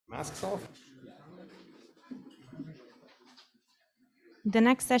masks off. The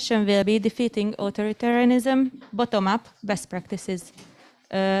next session will be Defeating Authoritarianism, Bottom-Up Best Practices.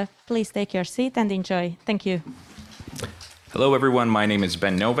 Please take your seat and enjoy. Thank you. Hello, everyone. My name is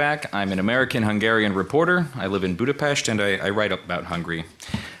Ben Novak. I'm an American-Hungarian reporter. I live in Budapest, and I write about Hungary.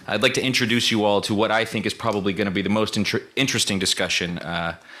 I'd like to introduce you all to what I think is probably going to be the most interesting discussion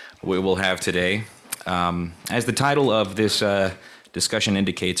we will have today. As the title of this discussion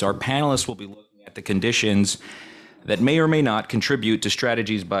indicates, our panelists will be looking at the conditions that may or may not contribute to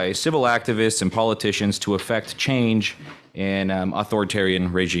strategies by civil activists and politicians to effect change in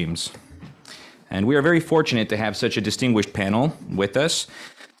authoritarian regimes. And we are very fortunate to have such a distinguished panel with us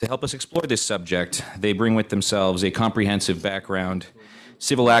to help us explore this subject. They bring with themselves a comprehensive background,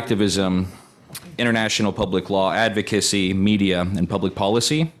 civil activism, international public law, advocacy, media, and public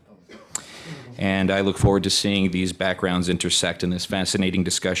policy. And I look forward to seeing these backgrounds intersect in this fascinating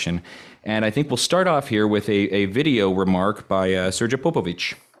discussion. And I think we'll start off here with a video remark by Srda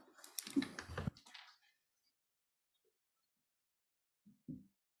Popovic.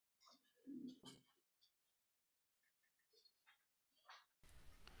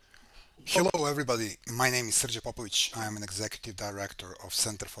 Hello everybody, my name is Srda Popovic. I am an executive director of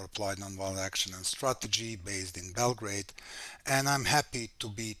Center for Applied Nonviolent Action and Strategy based in Belgrade, and I'm happy to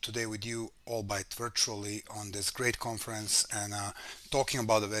be today with you, albeit virtually, on this great conference and talking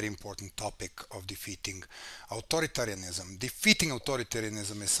about a very important topic of defeating authoritarianism. Defeating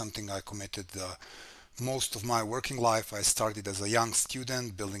authoritarianism is something I committed most of my working life. I started as a young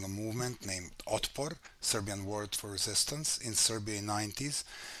student building a movement named Otpor, Serbian word for resistance, in Serbia in the 90s.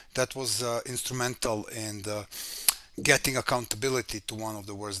 That was instrumental in getting accountability to one of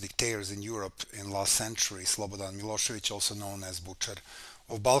the worst dictators in Europe in last century, Slobodan Milosevic, also known as Butcher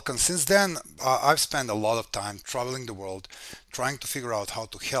of Balkan. Since then, I've spent a lot of time traveling the world, trying to figure out how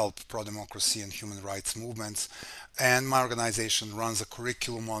to help pro-democracy and human rights movements. And my organization runs a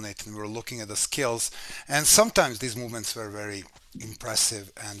curriculum on it, and we're looking at the skills. And sometimes these movements were very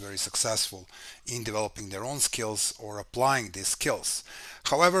impressive and very successful in developing their own skills or applying these skills.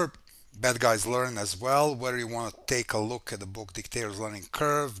 However, bad guys learn as well. Whether you want to take a look at the book Dictator's Learning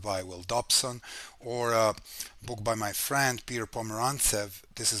Curve by Will Dobson, or a book by my friend Peter Pomerantsev,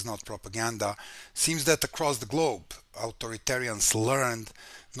 This Is Not Propaganda, seems that across the globe, authoritarians learned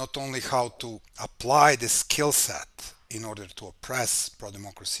not only how to apply this skill set in order to oppress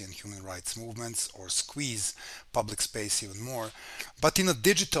pro-democracy and human rights movements or squeeze public space even more, but in a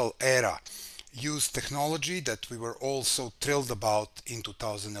digital era, use technology that we were all so thrilled about in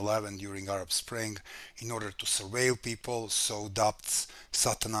 2011 during Arab Spring in order to surveil people, sow dupts,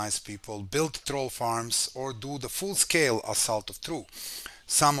 satanize people, build troll farms, or do the full-scale assault of truth.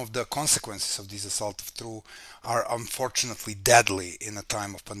 Some of the consequences of this assault of truth are unfortunately deadly in a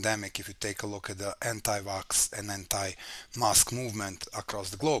time of pandemic if you take a look at the anti-vax and anti-mask movement across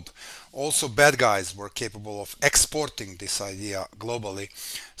the globe. Also, bad guys were capable of exporting this idea globally.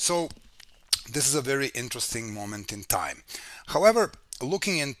 So this is a very interesting moment in time. However,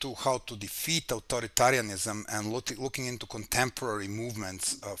 looking into how to defeat authoritarianism and looking into contemporary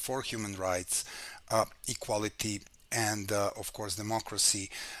movements for human rights, equality, and of course democracy,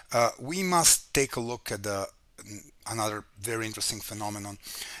 we must take a look at another very interesting phenomenon.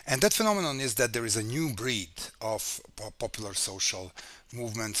 And that phenomenon is that there is a new breed of popular social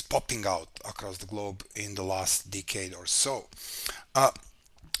movements popping out across the globe in the last decade or so.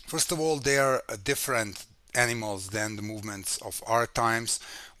 First of all, they are different animals than the movements of our times,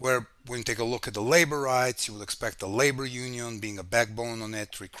 where when you take a look at the labor rights, you would expect a labor union being a backbone on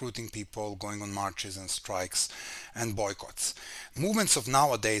it, recruiting people, going on marches and strikes and boycotts. Movements of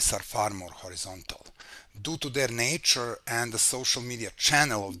nowadays are far more horizontal. Due to their nature and the social media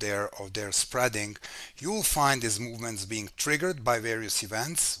channel of their spreading, you will find these movements being triggered by various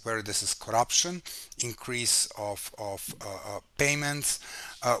events, where this is corruption, increase of payments,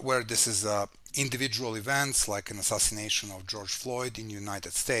 where this is individual events like an assassination of George Floyd in the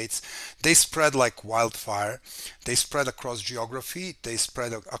United States. They spread like wildfire. They spread across geography, they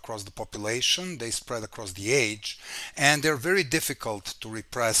spread across the population, they spread across the age, and they're very difficult to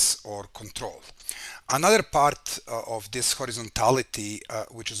repress or control. Another part of this horizontality,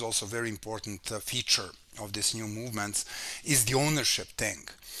 which is also a very important feature of these new movements, is the ownership thing.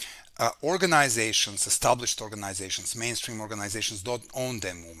 Organizations, established organizations, mainstream organizations don't own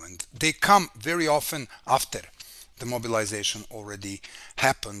their movement. They come very often after the mobilization already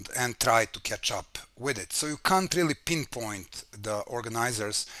happened and try to catch up with it. So you can't really pinpoint the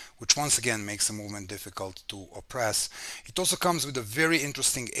organizers, which once again makes a movement difficult to oppress. It also comes with a very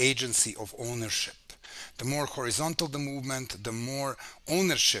interesting agency of ownership. The more horizontal the movement, the more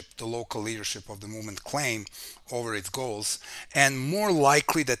ownership the local leadership of the movement claim over its goals, and more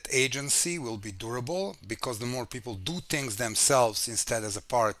likely that agency will be durable, because the more people do things themselves instead as a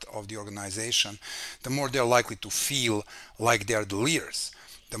part of the organization, the more they're likely to feel like they're the leaders.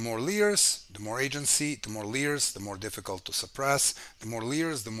 The more leaders, the more agency, the more leaders, the more difficult to suppress, the more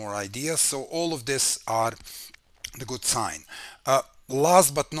leaders, the more ideas. So all of this are the good sign.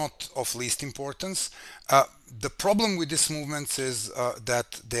 Last but not of least importance, the problem with these movements is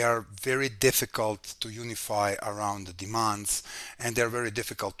that they are very difficult to unify around the demands, and they're very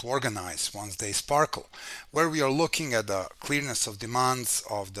difficult to organize once they sparkle. Where we are looking at the clearness of demands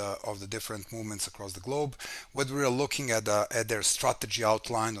of the different movements across the globe, whether we are looking at their strategy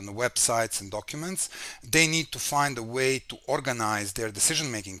outlined on the websites and documents, they need to find a way to organize their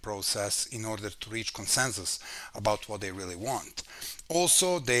decision-making process in order to reach consensus about what they really want.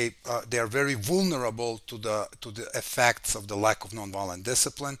 Also, they are very vulnerable to the effects of the lack of nonviolent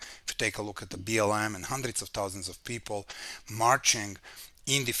discipline. If you take a look at the BLM and hundreds of thousands of people marching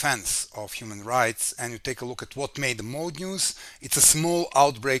in defense of human rights, and you take a look at what made the most news, it's a small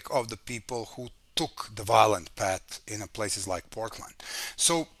outbreak of the people who took the violent path in places like Portland.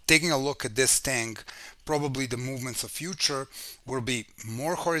 So taking a look at this thing, probably the movements of future will be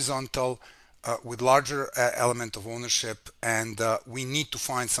more horizontal, with larger element of ownership, and we need to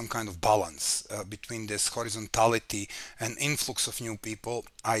find some kind of balance between this horizontality and influx of new people,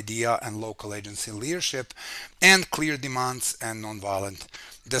 idea and local agency leadership, and clear demands and nonviolent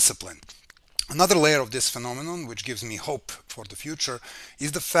discipline. Another layer of this phenomenon, which gives me hope for the future,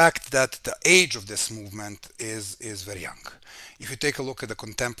 is the fact that the age of this movement is very young. If you take a look at the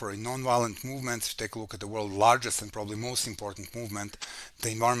contemporary nonviolent movements, if you take a look at the world's largest and probably most important movement,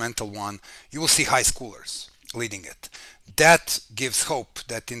 the environmental one, you will see high schoolers leading it. That gives hope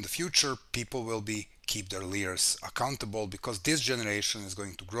that in the future people will keep their leaders accountable, because this generation is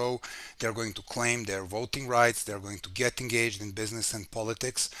going to grow. They're going to claim their voting rights. They're going to get engaged in business and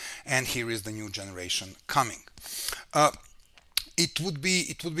politics. And here is the new generation coming. It would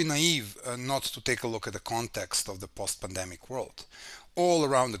be naive not to take a look at the context of the post-pandemic world. All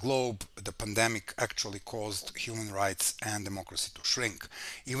around the globe, the pandemic actually caused human rights and democracy to shrink.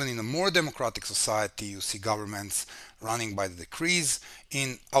 Even in a more democratic society, you see governments running by the decrees.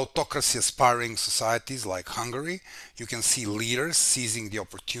 In autocracy aspiring societies like Hungary, you can see leaders seizing the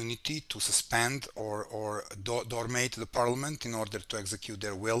opportunity to suspend or doormate the parliament in order to execute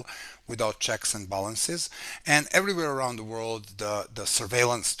their will without checks and balances. And everywhere around the world, the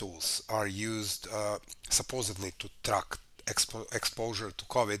surveillance tools are used supposedly to track exposure to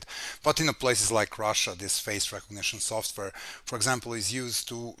COVID, but in places like Russia, this face recognition software, for example, is used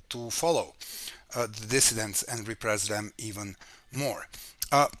to follow the dissidents and repress them even more.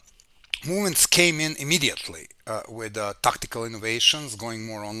 Movements came in immediately with tactical innovations, going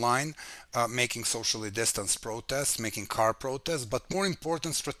more online, making socially distanced protests, making car protests, but more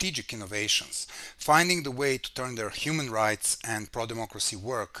important, strategic innovations, finding the way to turn their human rights and pro-democracy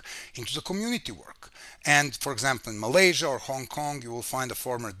work into the community work. And for example, in Malaysia or Hong Kong, you will find the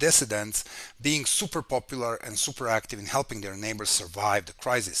former dissidents being super popular and super active in helping their neighbors survive the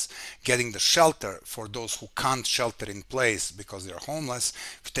crisis, getting the shelter for those who can't shelter in place because they're homeless.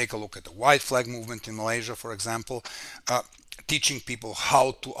 If you take a look at the white flag movement in Malaysia, for example, teaching people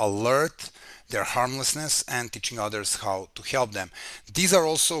how to alert their harmlessness and teaching others how to help them. These are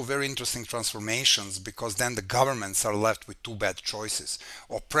also very interesting transformations, because then the governments are left with two bad choices: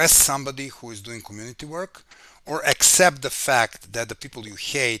 oppress somebody who is doing community work, or accept the fact that the people you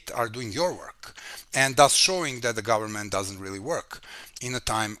hate are doing your work, and thus showing that the government doesn't really work in a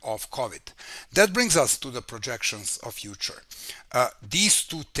time of COVID. That brings us to the projections of future. These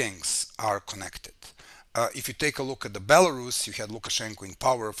two things are connected. If you take a look at the Belarus, you had Lukashenko in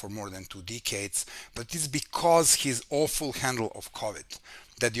power for more than 2 decades, but it's because his awful handle of COVID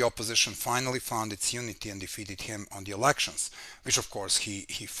that the opposition finally found its unity and defeated him on the elections, which of course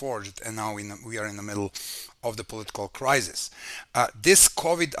he forged, and now we are in the middle of the political crisis. This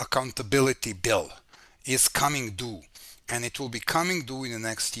COVID accountability bill is coming due, and it will be coming due in the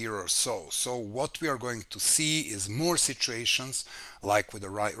next year or so. So what we are going to see is more situations like with the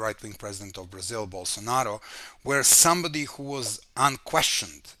right-wing president of Brazil, Bolsonaro, where somebody who was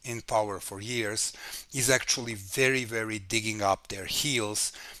unquestioned in power for years is actually very, very digging up their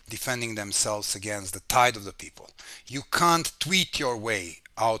heels, defending themselves against the tide of the people. You can't tweet your way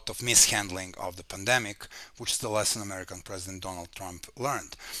out of mishandling of the pandemic, which is the lesson American President Donald Trump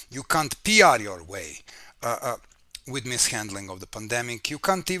learned. You can't PR your way with mishandling of the pandemic. You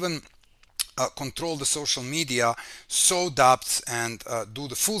can't even control the social media, sow doubts, and do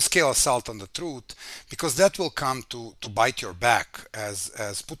the full-scale assault on the truth, because that will come to bite your back, as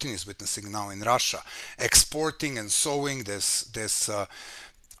Putin is witnessing now in Russia, exporting and sowing this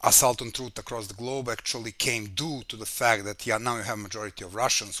assault on truth across the globe actually came due to the fact that now you have a majority of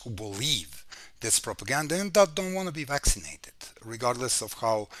Russians who believe this propaganda and that don't want to be vaccinated, regardless of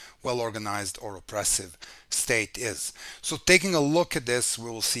how well organized or oppressive state is. So taking a look at this, we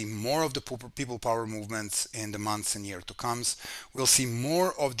will see more of the people power movements in the months and years to come. We'll see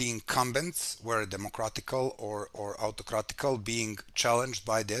more of the incumbents, whether democratical or autocratical, being challenged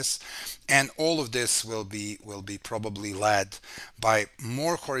by this, and all of this will be probably led by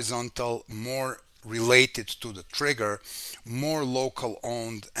more horizontal, more related to the trigger, more local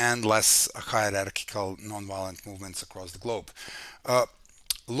owned and less hierarchical nonviolent movements across the globe.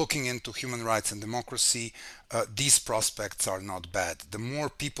 Looking into human rights and democracy, these prospects are not bad. The more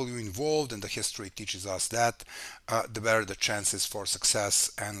people you involved, and the history teaches us that, the better the chances for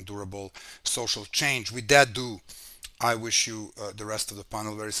success and durable social change. With that, I wish you the rest of the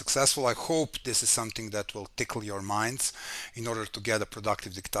panel very successful. I hope this is something that will tickle your minds in order to get a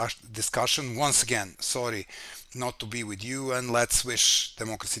productive discussion. Once again, sorry not to be with you, and let's wish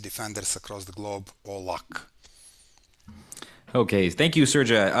democracy defenders across the globe all luck. Okay, thank you,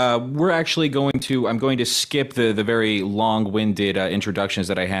 Srda. We're actually I'm going to skip the very long-winded introductions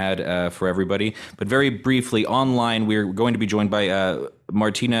that I had for everybody, but very briefly, online, we're going to be joined by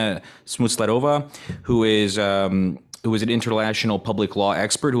Martina Smuclerova, who is an international public law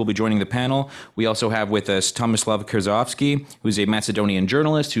expert who will be joining the panel. We also have with us Tomislav Kezarovski, who's a Macedonian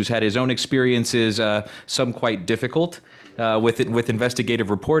journalist who's had his own experiences, some quite difficult, with investigative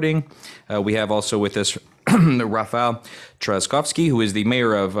reporting. We have also with us RafałTrzaskowski, who is the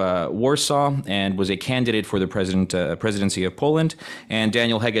mayor of Warsaw and was a candidate for the presidency of Poland, and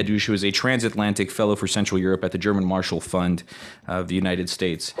Dániel Hegedűs, who is a transatlantic fellow for Central Europe at the German Marshall Fund of the United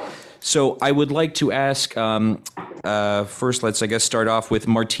States. So I would like to ask, first, let's, I guess, start off with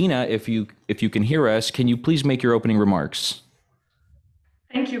Martina. If you can hear us, can you please make your opening remarks?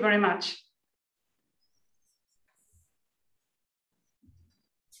 Thank you very much.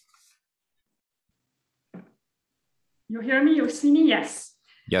 You hear me? You see me? Yes.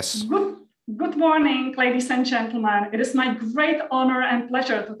 Yes. Good morning, ladies and gentlemen. It is my great honor and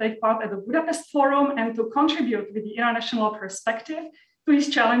pleasure to take part at the Budapest Forum and to contribute with the international perspective to these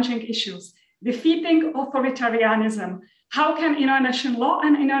challenging issues. Defeating authoritarianism. How can international law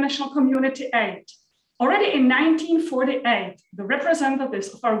and international community aid? Already in 1948, the representatives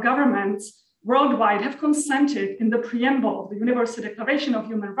of our governments worldwide have consented in the preamble of the Universal Declaration of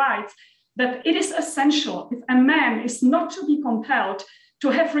Human Rights that it is essential, if a man is not to be compelled to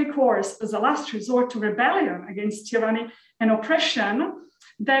have recourse as a last resort to rebellion against tyranny and oppression,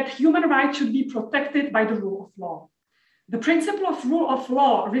 that human rights should be protected by the rule of law. The principle of rule of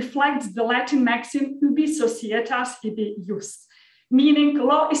law reflects the Latin maxim ubi societas ibi jus, meaning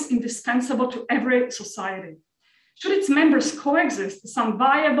law is indispensable to every society. Should its members coexist in some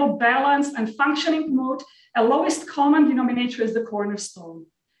viable, balanced, and functioning mode, a lowest common denominator is the cornerstone.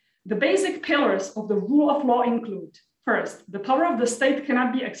 The basic pillars of the rule of law include: first, the power of the state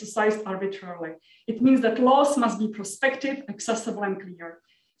cannot be exercised arbitrarily. It means that laws must be prospective, accessible, and clear.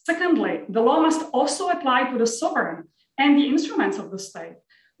 Secondly, the law must also apply to the sovereign and the instruments of the state,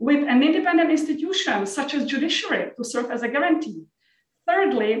 with an independent institution such as judiciary to serve as a guarantee.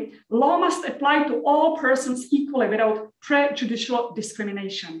 Thirdly, law must apply to all persons equally without prejudicial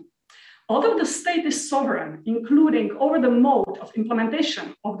discrimination. Although the state is sovereign, including over the mode of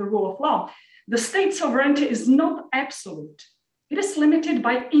implementation of the rule of law, the state sovereignty is not absolute. It is limited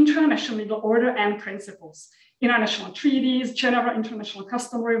by international legal order and principles, international treaties, general international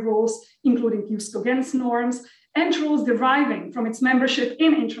customary rules, including jus cogens norms, and rules deriving from its membership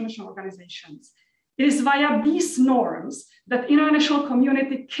in international organizations. It is via these norms that international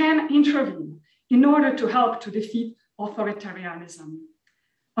community can intervene in order to help to defeat authoritarianism.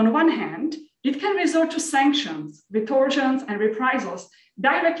 On one hand, it can resort to sanctions, retortions, and reprisals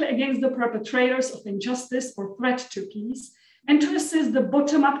directly against the perpetrators of injustice or threat to peace, and to assist the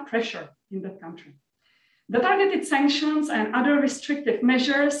bottom-up pressure in that country. The targeted sanctions and other restrictive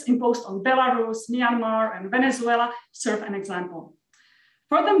measures imposed on Belarus, Myanmar, and Venezuela serve an example.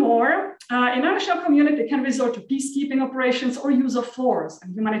 Furthermore, international community can resort to peacekeeping operations or use of force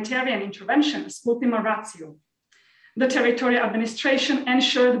and humanitarian intervention as ultima ratio. The territorial administration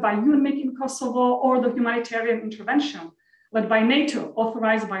ensured by UNMIK in Kosovo, or the humanitarian intervention led by NATO,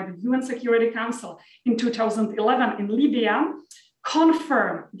 authorized by the UN Security Council in 2011 in Libya,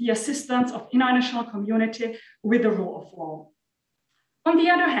 confirm the assistance of international community with the rule of law. On the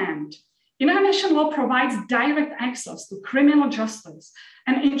other hand, International law provides direct access to criminal justice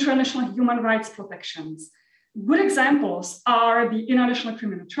and international human rights protections. Good examples are the International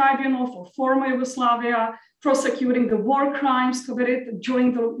Criminal Tribunal for former Yugoslavia, prosecuting the war crimes committed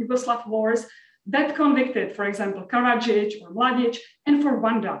during the Yugoslav wars that convicted, for example, Karadzic or Mladic, and for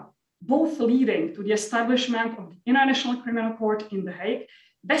Rwanda, both leading to the establishment of the International Criminal Court in The Hague,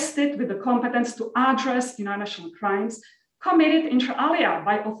 vested with the competence to address international crimes committed inter alia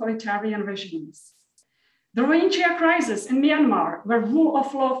by authoritarian regimes. The Rohingya crisis in Myanmar, where rule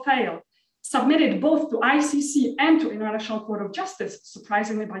of law failed, submitted both to ICC and to International Court of Justice,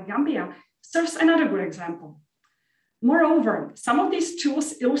 surprisingly by Gambia, serves another good example. Moreover, some of these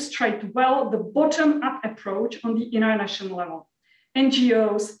tools illustrate well the bottom-up approach on the international level.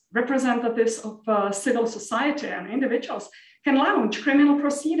 NGOs, representatives of civil society and individuals can launch criminal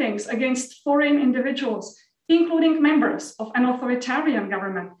proceedings against foreign individuals, including members of an authoritarian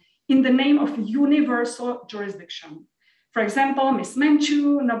government, in the name of universal jurisdiction. For example, Ms.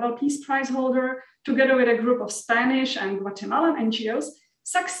 Menchu, Nobel Peace Prize holder, together with a group of Spanish and Guatemalan NGOs,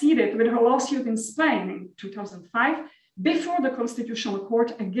 succeeded with her lawsuit in Spain in 2005 before the Constitutional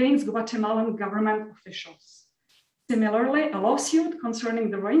Court against Guatemalan government officials. Similarly, a lawsuit concerning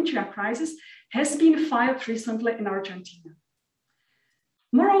the Rohingya crisis has been filed recently in Argentina.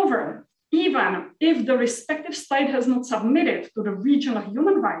 Moreover, even if the respective state has not submitted to the regional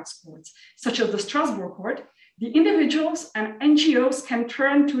human rights courts, such as the Strasbourg Court, the individuals and NGOs can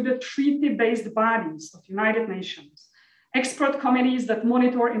turn to the treaty-based bodies of United Nations, expert committees that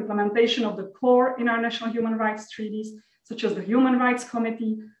monitor implementation of the core international human rights treaties, such as the Human Rights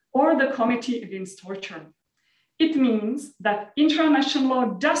Committee or the Committee Against Torture. It means that international law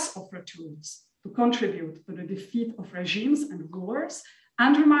does offer tools to contribute to the defeat of regimes and rulers,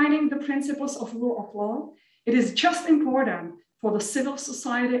 undermining the principles of rule of law. It is just important for the civil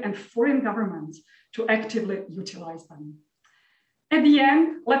society and foreign governments to actively utilize them. At the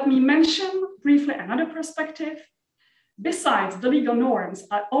end, let me mention briefly another perspective. Besides the legal norms,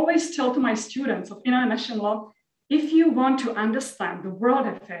 I always tell to my students of international law, if you want to understand the world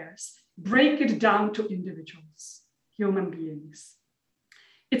affairs, break it down to individuals, human beings.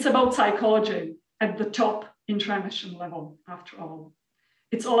 It's about psychology at the top international level, after all.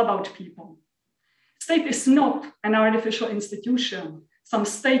 It's all about people. State is not an artificial institution, some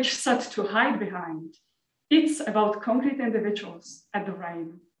stage set to hide behind. It's about concrete individuals at the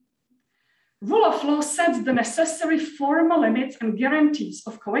reign. Rule of law sets the necessary formal limits and guarantees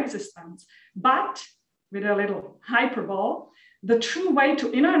of coexistence, but with a little hyperbole, the true way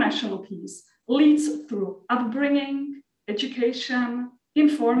to international peace leads through upbringing, education,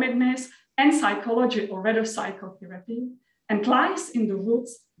 informedness, and psychology, or rather psychotherapy, and lies in the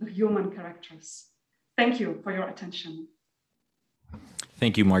roots of human characters. Thank you for your attention.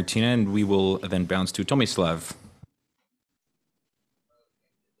 Thank you, Martina, and we will then bounce to Tomislav.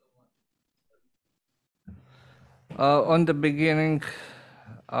 On the beginning,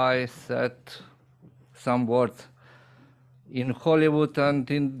 I said some words. In Hollywood and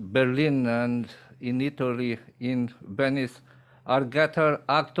in Berlin and in Italy, in Venice, are gathered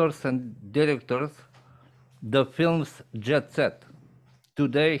actors and directors, the film's jet set.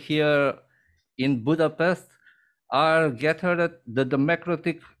 Today here in Budapest are gathered the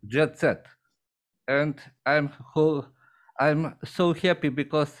democratic jet set. And I'm so happy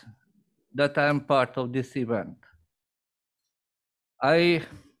because that I'm part of this event. I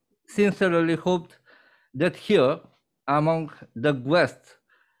sincerely hoped that here, among the guests,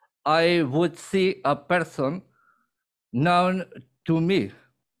 I would see a person known to me,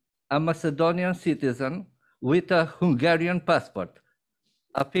 a Macedonian citizen with a Hungarian passport,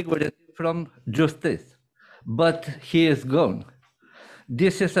 a figurative from justice, but he is gone.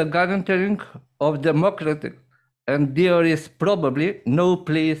 This is a guaranteeing of democracy, and there is probably no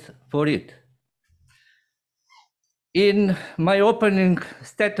place for it. In my opening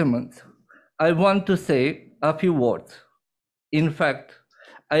statement, I want to say a few words. In fact,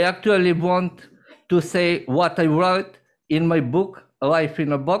 I actually want to say what I wrote in my book, Life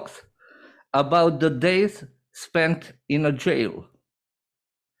in a Box, about the days spent in a jail.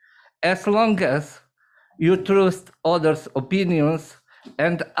 As long as you trust others' opinions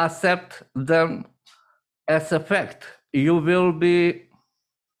and accept them as a fact, you will be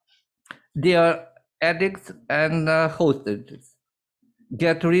their addicts and hostages.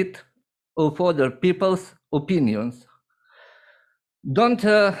 Get rid of other people's opinions. Don't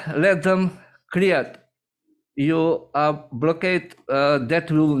let them create you a blockade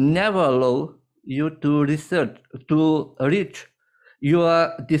that will never allow you to reach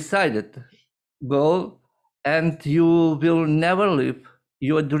your decided goal, and you will never live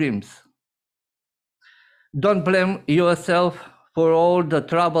your dreams. Don't blame yourself for all the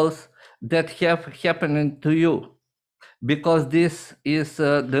troubles that have happened to you, because this is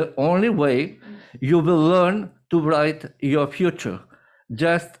the only way you will learn to write your future,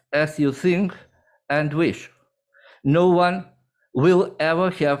 just as you think and wish. No one will ever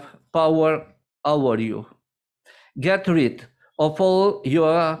have power over you. Get rid of all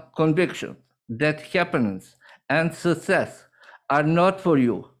your convictions that happiness and success are not for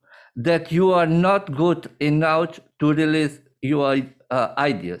you, that you are not good enough to release your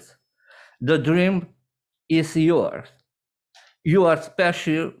ideas. The dream is yours. You are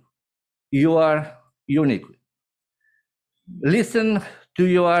special. You are unique. Listen to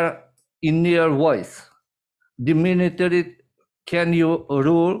your inner voice. The minority can you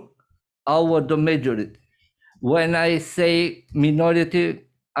rule over the majority. When I say minority,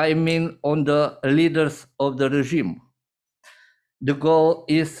 I mean on the leaders of the regime. The goal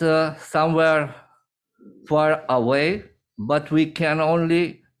is somewhere far away, but we can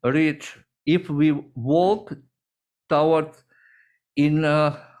only reach if we walk towards in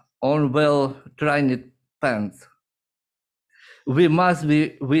on well-trained pants. We must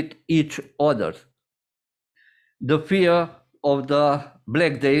be with each other. The fear of the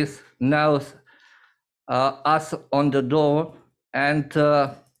black days nails us on the door and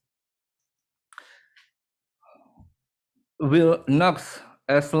will knock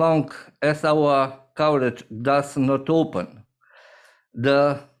as long as our courage does not open.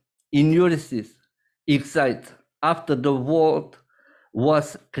 The injustice exists after the world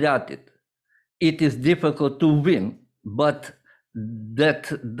was created. It is difficult to win, but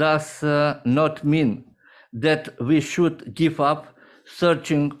that does not mean that we should give up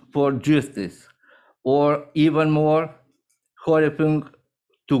searching for justice, or even more horrifying,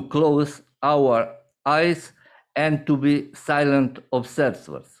 to close our eyes and to be silent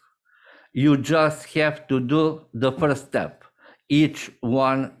observers. You just have to do the first step. Each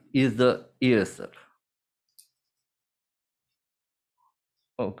one is the answer.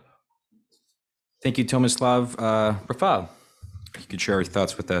 Okay. Thank you, Tomislav. Rafał, you could share your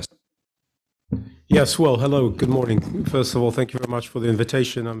thoughts with us. Yes, well, hello, good morning. First of all, thank you very much for the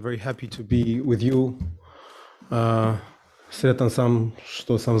invitation. I'm very happy to be with you. Sretan sam,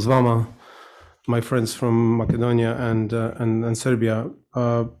 što sam s vama, my friends from Macedonia and Serbia.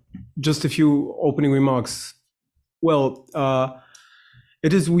 Just a few opening remarks. Well,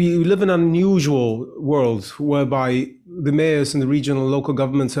 we live in an unusual world whereby the mayors and the regional and local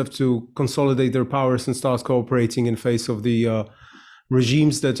governments have to consolidate their powers and start cooperating in face of the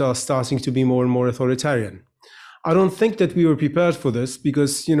regimes that are starting to be more and more authoritarian. I don't think that we were prepared for this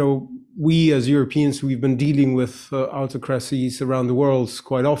because, we as Europeans, we've been dealing with autocracies around the world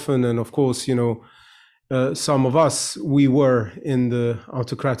quite often. And of course, some of us, we were in the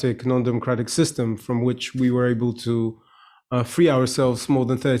autocratic, non-democratic system from which we were able to free ourselves more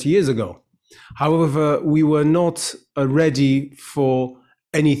than 30 years ago. However, we were not ready for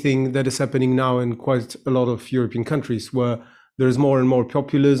anything that is happening now in quite a lot of European countries, where there's more and more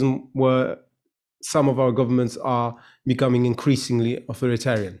populism, where some of our governments are becoming increasingly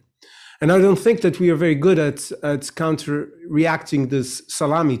authoritarian. And I don't think that we are very good at counter-reacting this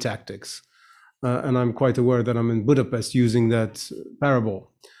salami tactics. And I'm quite aware that I'm in Budapest using that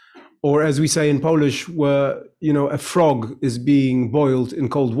parable. Or as we say in Polish, where a frog is being boiled in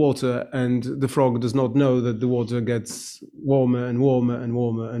cold water and the frog does not know that the water gets warmer and warmer and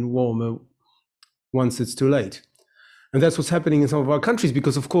warmer and warmer once it's too late. And that's what's happening in some of our countries,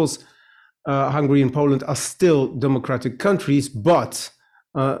 because of course, Hungary and Poland are still democratic countries, but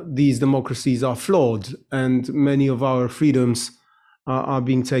these democracies are flawed and many of our freedoms are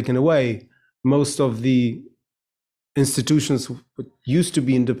being taken away. Most of the institutions that used to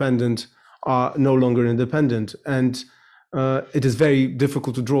be independent are no longer independent. And it is very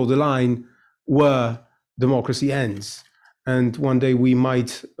difficult to draw the line where democracy ends. And one day we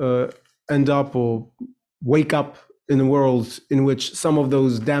might end up or wake up in a world in which some of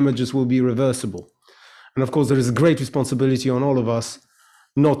those damages will be reversible. And of course, there is a great responsibility on all of us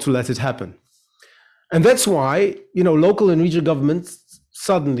not to let it happen. And that's why, local and regional governments,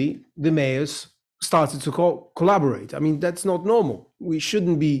 suddenly the mayors started to collaborate. I mean, that's not normal. We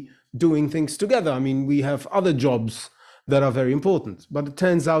shouldn't be doing things together. I mean, we have other jobs that are very important, but it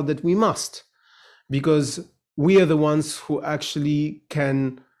turns out that we must, because we are the ones who actually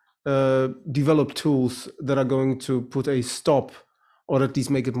can develop tools that are going to put a stop, or at least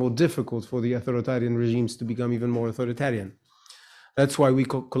make it more difficult for the authoritarian regimes to become even more authoritarian. That's why we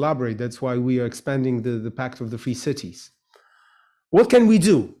collaborate. That's why we are expanding the Pact of the Free Cities. What can we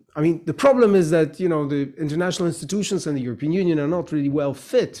do? I mean, the problem is that, the international institutions and the European Union are not really well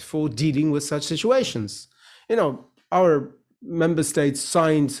fit for dealing with such situations. our member states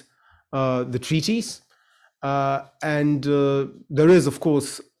signed the treaties, and there is, of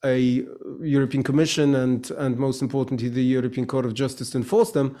course, a European Commission and most importantly, the European Court of Justice to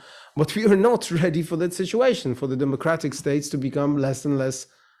enforce them. But we are not ready for that situation, for the democratic states to become less and less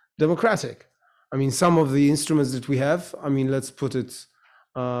democratic. I mean, some of the instruments that we have, I mean, let's put it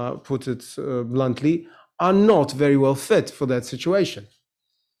bluntly, are not very well fit for that situation.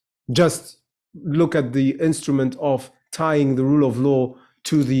 Just look at the instrument of tying the rule of law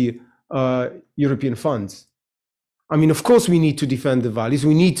to the European funds. I mean, of course, we need to defend the values.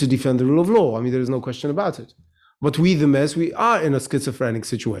 We need to defend the rule of law. I mean, there is no question about it. But we, the mass, we are in a schizophrenic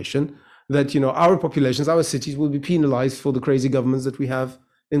situation that, our populations, our cities will be penalized for the crazy governments that we have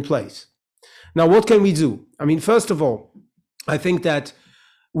in place. Now, what can we do? I mean, first of all, I think that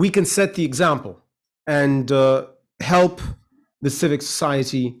we can set the example and help the civic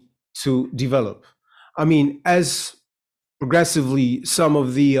society to develop. I mean, as progressively some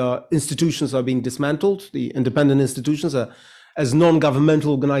of the institutions are being dismantled, the independent institutions, as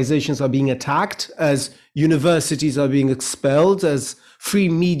non-governmental organizations are being attacked, as universities are being expelled, as free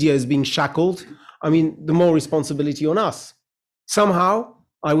media is being shackled, I mean, the more responsibility on us. Somehow,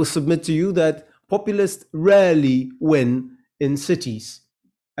 I will submit to you that populists rarely win in cities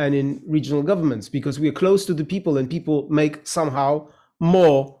and in regional governments because we are close to the people and people make somehow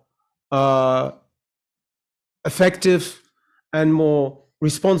more effective and more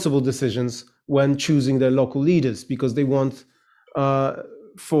responsible decisions when choosing their local leaders because they want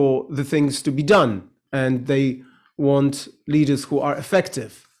for the things to be done and they want leaders who are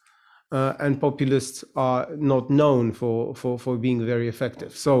effective. And populists are not known for being very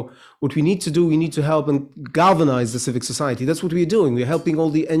effective. So what we need to do, we need to help and galvanize the civic society. That's what we're doing. We're helping all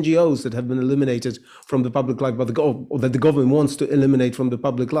the NGOs that have been eliminated from the public life, or that the government wants to eliminate from the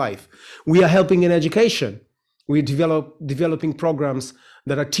public life. We are helping in education. We're developing programs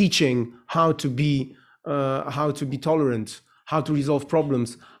that are teaching how to be tolerant, how to resolve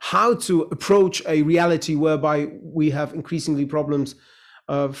problems, how to approach a reality whereby we have increasingly problems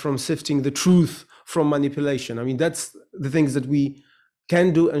from sifting the truth from manipulation. I mean, that's the things that we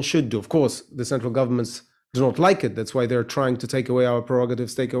can do and should do. Of course, the central governments do not like it. That's why they're trying to take away our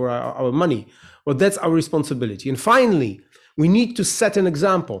prerogatives, take away our money. But that's our responsibility. And finally, we need to set an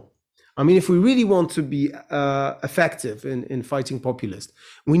example. I mean, if we really want to be effective in fighting populists,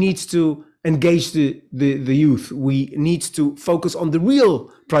 we need to engage the youth. We need to focus on the real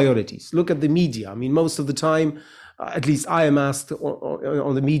priorities. Look at the media. I mean, most of the time, at least I am asked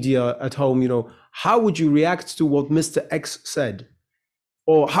on the media at home, how would you react to what Mr. X said?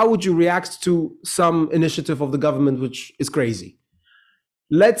 Or how would you react to some initiative of the government which is crazy?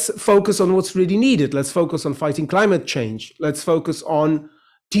 Let's focus on what's really needed. Let's focus on fighting climate change. Let's focus on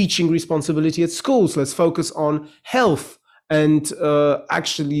teaching responsibility at schools. Let's focus on health and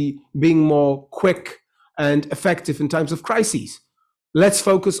actually being more quick and effective in times of crises. Let's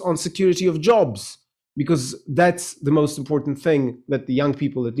focus on security of jobs, because that's the most important thing that the young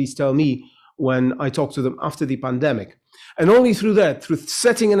people at least tell me when I talk to them after the pandemic. And only through that, through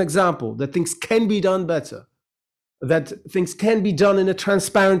setting an example that things can be done better, that things can be done in a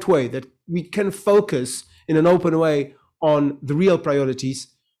transparent way, that we can focus in an open way on the real priorities,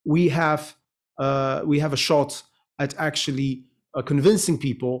 we have a shot at actually convincing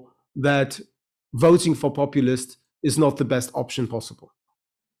people that voting for populists is not the best option possible.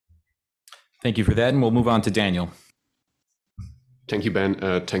 Thank you for that, and we'll move on to Dániel. Thank you, Ben.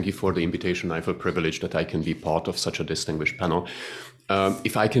 Thank you for the invitation. I feel privileged that I can be part of such a distinguished panel.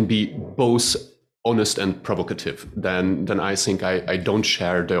 If I can be both honest and provocative, then I think I don't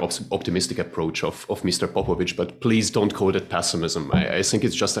share the optimistic approach of Mr. Popovic, but please don't call it pessimism. I think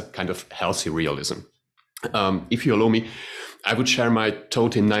it's just a kind of healthy realism. If you allow me, I would share my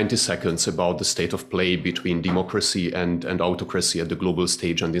thought in 90 seconds about the state of play between democracy and autocracy at the global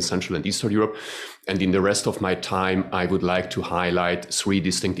stage and in Central and Eastern Europe. And in the rest of my time, I would like to highlight three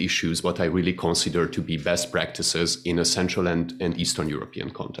distinct issues, what I really consider to be best practices in a Central and Eastern European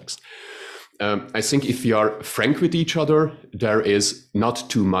context. I think if we are frank with each other, there is not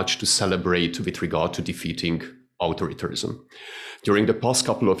too much to celebrate with regard to defeating authoritarianism. During the past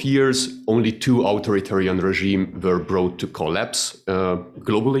couple of years, only two authoritarian regimes were brought to collapse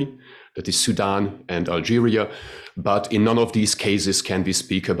globally, that is Sudan and Algeria, but in none of these cases can we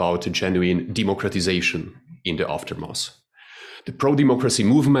speak about a genuine democratization in the aftermath. The pro-democracy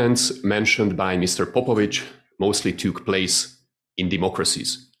movements mentioned by Mr. Popovic mostly took place in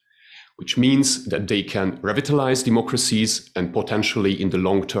democracies, which means that they can revitalize democracies and potentially in the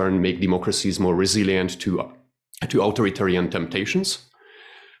long term make democracies more resilient to authoritarian temptations.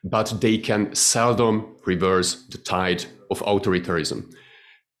 but they can seldom reverse the tide of authoritarianism.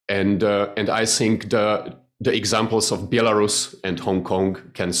 And I think the examples of Belarus and Hong Kong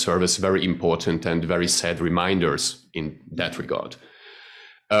can serve as very important and very sad reminders in that regard.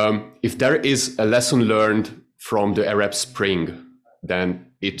 If there is a lesson learned from the Arab Spring, then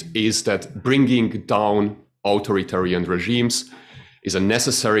it is that bringing down authoritarian regimes is a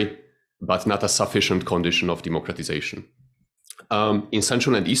necessary but not a sufficient condition of democratization. In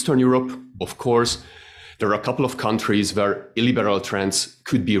Central and Eastern Europe, of course, there are a couple of countries where illiberal trends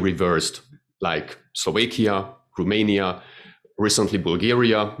could be reversed, like Slovakia, Romania, recently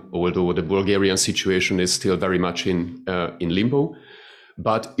Bulgaria, although the Bulgarian situation is still very much in limbo.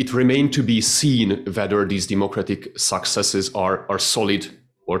 But it remains to be seen whether these democratic successes are solid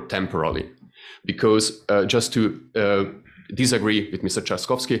or temporary. Because just to disagree with Mr.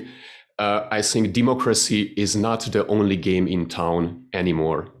 Trzaskowski, I think democracy is not the only game in town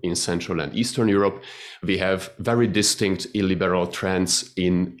anymore in Central and Eastern Europe. We have very distinct illiberal trends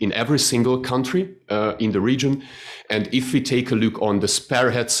in every single country in the region. And if we take a look on the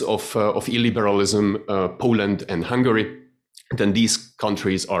spearheads of illiberalism, Poland and Hungary, then these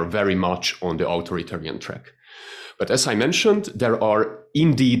countries are very much on the authoritarian track. But as I mentioned, there are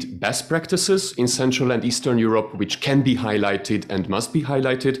indeed best practices in Central and Eastern Europe which can be highlighted and must be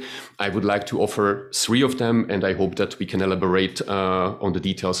highlighted. I would like to offer 3 of them, and I hope that we can elaborate on the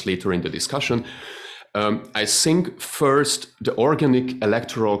details later in the discussion. I think first, the organic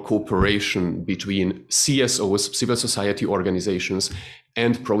electoral cooperation between CSOs, civil society organizations,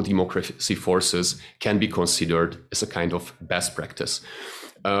 and pro-democracy forces can be considered as a kind of best practice.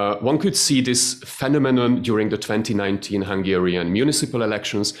 One could see this phenomenon during the 2019 Hungarian municipal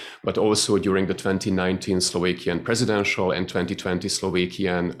elections, but also during the 2019 Slovakian presidential and 2020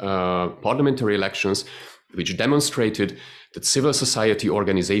 Slovakian parliamentary elections, which demonstrated that civil society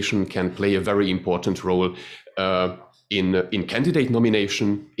organization can play a very important role in candidate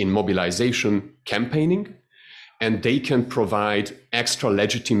nomination, in mobilization, campaigning, and they can provide extra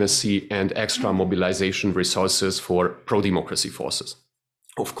legitimacy and extra mobilization resources for pro-democracy forces.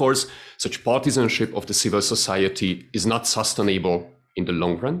 Of course, such partisanship of the civil society is not sustainable in the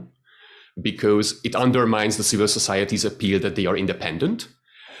long run because it undermines the civil society's appeal that they are independent.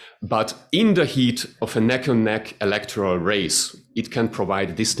 But in the heat of a neck-and-neck electoral race, it can provide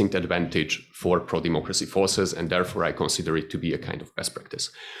a distinct advantage for pro-democracy forces, and therefore I consider it to be a kind of best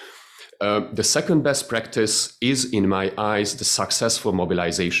practice. The second best practice is, in my eyes, the successful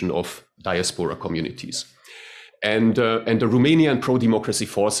mobilization of diaspora communities. And the Romanian pro-democracy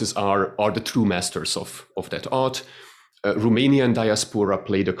forces are the true masters of that art. Romanian diaspora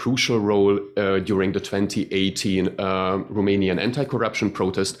played a crucial role during the 2018 Romanian anti-corruption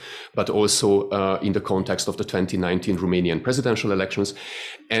protest, but also in the context of the 2019 Romanian presidential elections.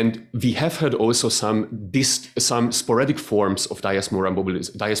 And we have had also some sporadic forms of diaspora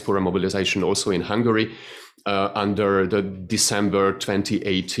mobilization also in Hungary under the December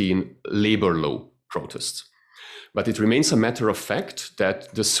 2018 labor law protests. But it remains a matter of fact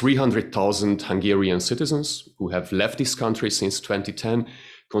that the 300,000 Hungarian citizens who have left this country since 2010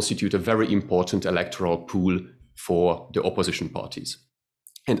 constitute a very important electoral pool for the opposition parties.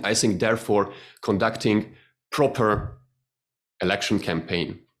 And I think, therefore, conducting proper election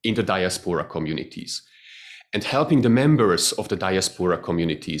campaign in the diaspora communities and helping the members of the diaspora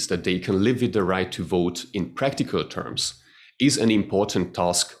communities that they can live with the right to vote in practical terms is an important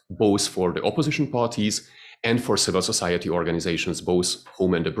task both for the opposition parties and for civil society organizations, both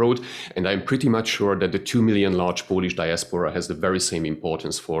home and abroad. And I'm pretty much sure that the 2 million large Polish diaspora has the very same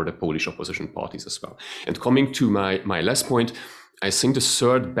importance for the Polish opposition parties as well. And coming to my last point, I think the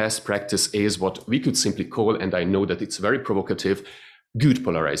third best practice is what we could simply call, and I know that it's very provocative, good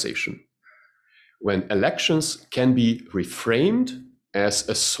polarization. When elections can be reframed as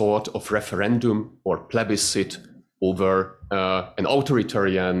a sort of referendum or plebiscite over an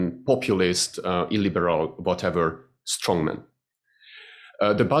authoritarian, populist, illiberal, whatever, strongman.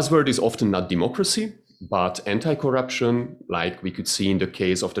 The buzzword is often not democracy, but anti-corruption, like we could see in the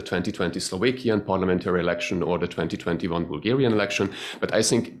case of the 2020 Slovakian parliamentary election or the 2021 Bulgarian election. But I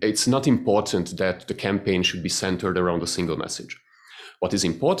think it's not important that the campaign should be centered around a single message. What is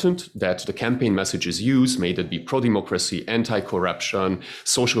important that the campaign messages used, may that be pro-democracy, anti-corruption,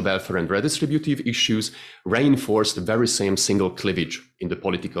 social welfare and redistributive issues, reinforce the very same single cleavage in the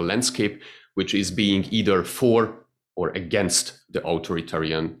political landscape, which is being either for or against the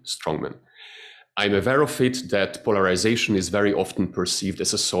authoritarian strongman. I'm aware of it that polarization is very often perceived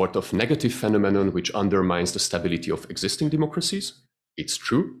as a sort of negative phenomenon which undermines the stability of existing democracies. It's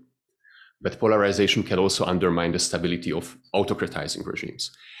true. but polarization can also undermine the stability of autocratizing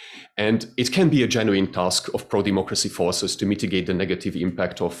regimes. And it can be a genuine task of pro-democracy forces to mitigate the negative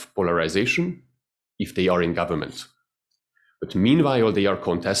impact of polarization if they are in government. But meanwhile, they are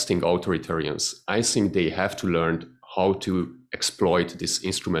contesting authoritarians. I think they have to learn how to exploit this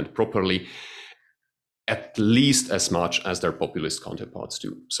instrument properly, at least as much as their populist counterparts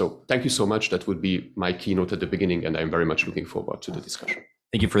do. So thank you so much. That would be my keynote at the beginning, and I'm very much looking forward to the discussion.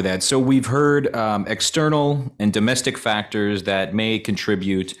 Thank you for that. So we've heard external and domestic factors that may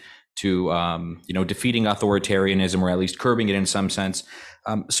contribute to defeating authoritarianism, or at least curbing it in some sense.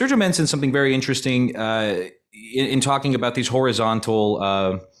 Srda mentioned something very interesting in talking about these horizontal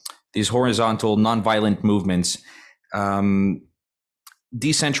nonviolent movements.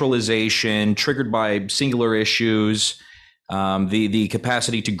 Decentralization triggered by singular issues, the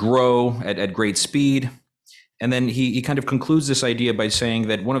capacity to grow at great speed. And then he kind of concludes this idea by saying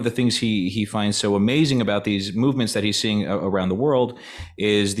that one of the things he finds so amazing about these movements that he's seeing around the world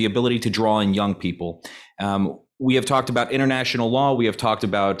is the ability to draw in young people. We have talked about international law. We have talked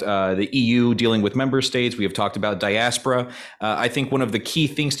about the EU dealing with member states. We have talked about diaspora. I think one of the key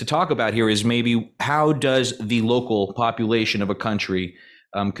things to talk about here is maybe how does the local population of a country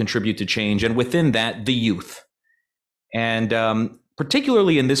contribute to change, and within that, the youth. And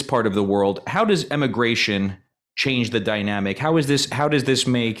particularly in this part of the world, how does emigration change the dynamic? How does this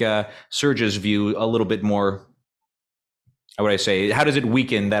make Srda's view a little bit more, how would I say, how does it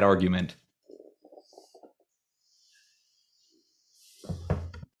weaken that argument?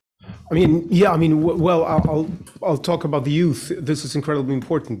 Well, I'll talk about the youth. This is incredibly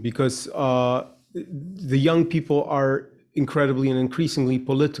important because the young people are incredibly and increasingly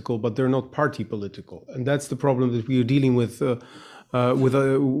political, but they're not party political, and that's the problem that we are dealing with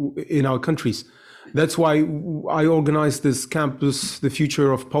in our countries. That's why I organized this campus, The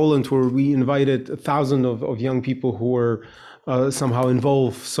Future of Poland, where we invited 1,000 of young people who were somehow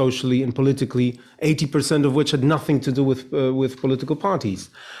involved socially and politically, 80% of which had nothing to do with political parties.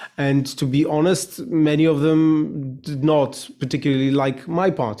 And to be honest, many of them did not particularly like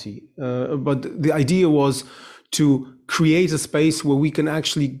my party. But the idea was to create a space where we can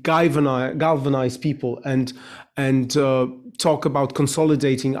actually galvanize people and talk about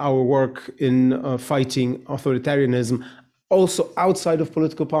consolidating our work in fighting authoritarianism, also outside of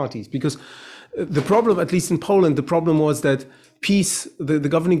political parties. Because the problem, at least in Poland, the problem was that PiS, the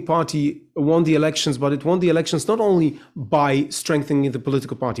governing party, won the elections, but it won the elections not only by strengthening the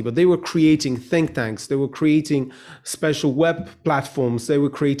political party, but they were creating think tanks, they were creating special web platforms, they were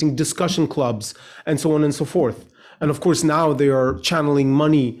creating discussion clubs, and so on and so forth. And of course, now they are channeling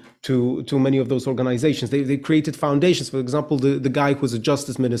money to many of those organizations. They created foundations. For example, the guy who was a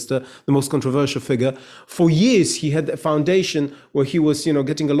justice minister, the most controversial figure, for years he had a foundation where he was,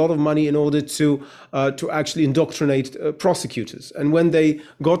 getting a lot of money in order to actually indoctrinate prosecutors. And when they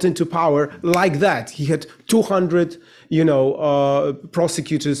got into power like that, he had 200,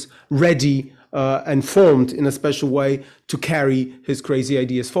 prosecutors ready and formed in a special way to carry his crazy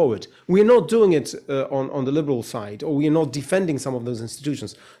ideas forward. We're not doing it on the liberal side, or we are not defending some of those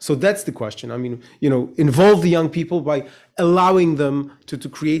institutions. So that's the question. Involve the young people by allowing them to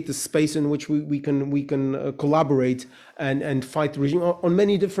create the space in which we can collaborate and fight the regime on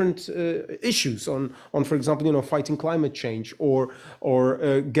many different issues. On for example, fighting climate change, or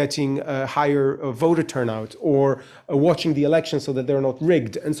getting a higher voter turnout, or watching the elections so that they're not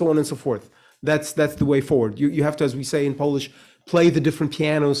rigged, and so on and so forth. That's the way forward. You have to, as we say in Polish, play the different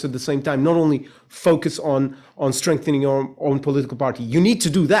pianos at the same time, not only focus on strengthening your own political party. You need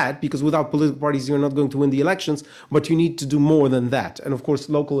to do that, because without political parties, you're not going to win the elections, but you need to do more than that. And of course,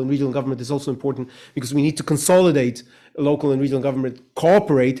 local and regional government is also important, because we need to consolidate local and regional government,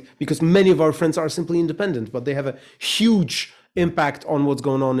 cooperate, because many of our friends are simply independent, but they have a huge impact on what's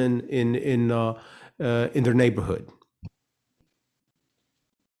going on in their neighborhood.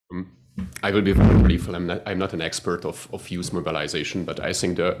 I will be very brief. I'm not an expert of youth mobilization, but I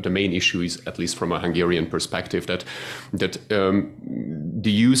think the main issue is, at least from a Hungarian perspective, that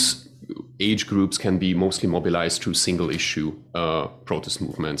the youth age groups can be mostly mobilized through single issue protest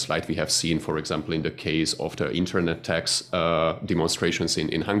movements, like we have seen, for example, in the case of the internet tax demonstrations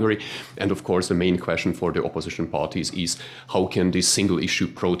in Hungary. And of course, the main question for the opposition parties is how can this single issue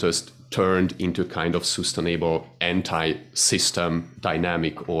protest turned into kind of sustainable anti-system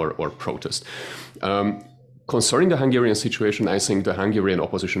dynamic or protest. Concerning the Hungarian situation, I think the Hungarian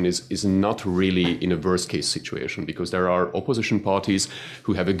opposition is not really in a worst case situation, because there are opposition parties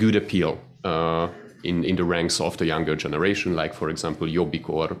who have a good appeal in the ranks of the younger generation, like, for example, Jobbik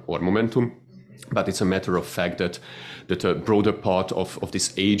or Momentum. But it's a matter of fact that a broader part of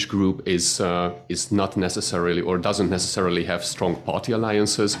this age group is not necessarily or doesn't necessarily have strong party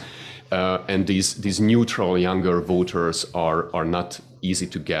alliances, and these neutral younger voters are not easy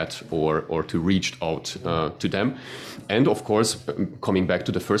to get or to reach out to them. And of course, coming back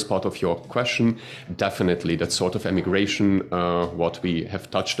to the first part of your question, definitely that sort of emigration, what we have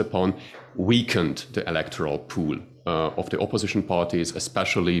touched upon, weakened the electoral pool of the opposition parties,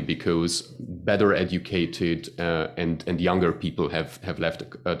 especially because better educated and younger people have left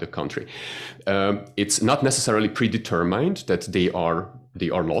the country. It's not necessarily predetermined that they are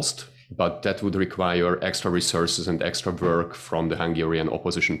lost, but that would require extra resources and extra work from the Hungarian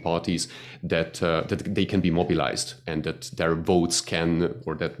opposition parties that they can be mobilized and that their votes can,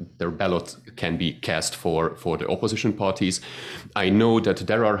 or that their ballot can be cast for the opposition parties. I know that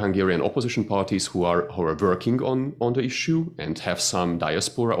there are Hungarian opposition parties who are working on the issue and have some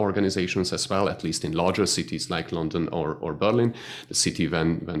diaspora organizations as well, at least in larger cities like London or Berlin, the city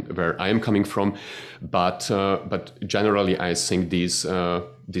where I am coming from. But generally, I think these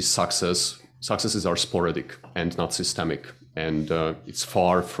successes are sporadic and not systemic, and it's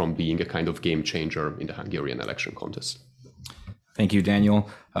far from being a kind of game changer in the Hungarian election contest. Thank you, Dániel.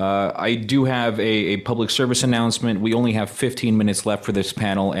 I do have a public service announcement. We only have 15 minutes left for this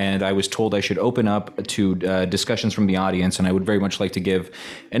panel, and I was told I should open up to discussions from the audience, and I would very much like to give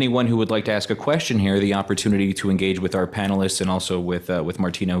anyone who would like to ask a question here the opportunity to engage with our panelists and also with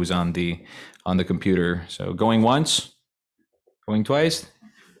Martina, who's on the computer. So going once, going twice.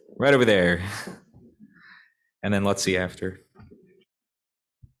 Right over there. And then let's see after.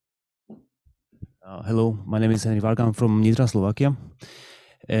 Hello, my name is Henry Varga. I'm from Nitra, Slovakia.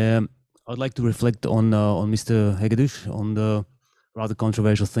 I would like to reflect on Mr. Hegedűs, on the rather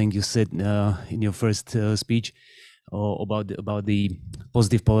controversial thing you said in your first speech about the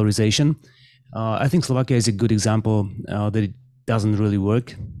positive polarization. I think Slovakia is a good example that it doesn't really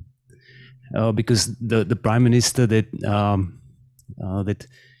work because the prime minister that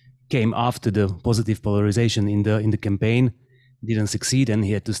came after the positive polarization in the campaign didn't succeed, and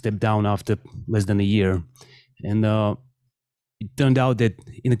he had to step down after less than a year. And it turned out that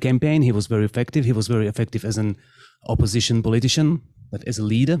in a campaign he was very effective. He was very effective as an opposition politician, but as a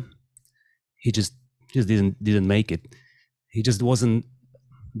leader, he just didn't make it. He just wasn't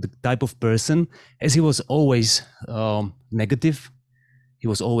the type of person, as he was always negative. He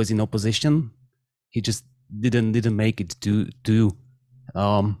was always in opposition. He just didn't make it to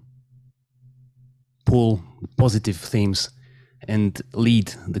pull positive themes and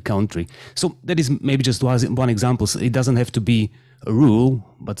lead the country. So that is maybe just one example. So it doesn't have to be a rule,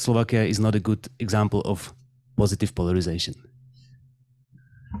 but Slovakia is not a good example of positive polarization.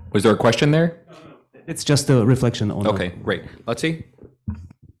 Was there a question there? It's just a reflection on. Okay, great. Let's see.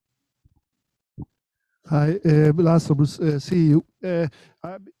 Hi, László Bruce, see you.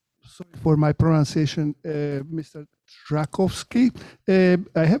 Sorry for my pronunciation, Mr. Trzakowski.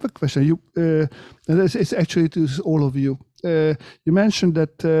 I have a question. It's actually to all of you. You mentioned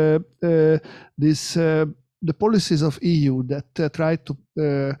that the policies of EU that try to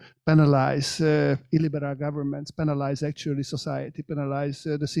penalize illiberal governments, penalize actually society, penalize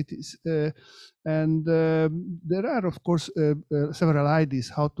the cities, and there are of course several ideas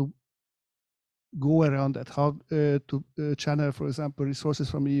how to go around that, how to channel, for example, resources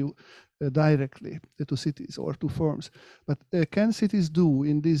from EU directly to cities or to firms. But can cities do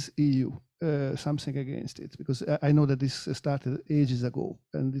in this EU something against it? Because I know that this started ages ago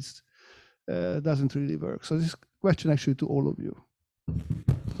and this doesn't really work. So this question actually to all of you.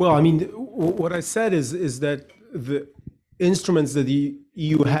 Well, I mean, what I said is that the instruments that the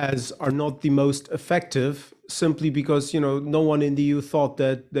EU has are not the most effective simply because, no one in the EU thought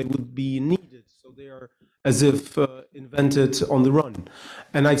that they would be needed. They are as if invented on the run.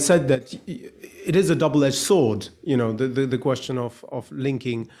 And I said that it is a double-edged sword, the question of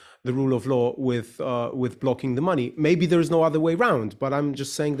linking the rule of law with blocking the money. Maybe there is no other way around, but I'm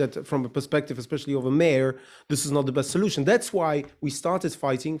just saying that from a perspective, especially of a mayor, this is not the best solution. That's why we started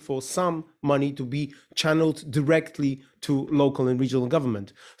fighting for some money to be channeled directly to local and regional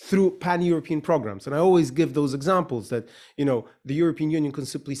government through pan-European programs. And I always give those examples that, the European Union can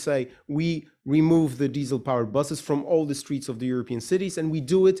simply say, we remove the diesel-powered buses from all the streets of the European cities, and we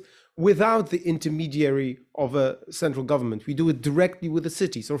do it without the intermediary of a central government. We do it directly with the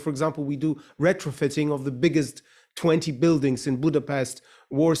city. So, for example, we do retrofitting of the biggest 20 buildings in Budapest,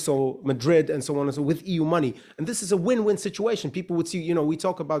 Warsaw, Madrid, and so on and so with EU money. And this is a win-win situation. People would see, we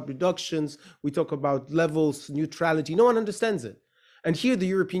talk about reductions, we talk about levels, neutrality. No one understands it. And here the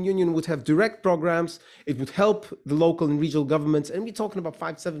European Union would have direct programs. It would help the local and regional governments. And we're talking about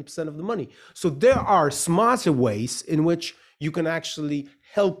 5-7% of the money. So there are smarter ways in which you can actually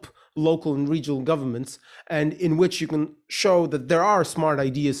help local and regional governments, and in which you can show that there are smart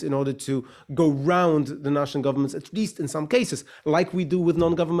ideas in order to go round the national governments, at least in some cases, like we do with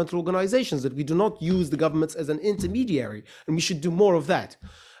non-governmental organizations, that we do not use the governments as an intermediary, and we should do more of that.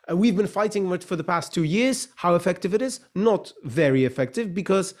 We've been fighting it for the past 2 years. How effective it is? Not very effective,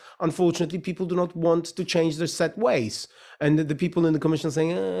 because unfortunately people do not want to change their set ways. And the people in the commission saying,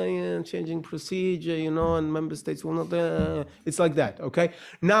 yeah, changing procedure, you know, and member states will not, it's like that, okay?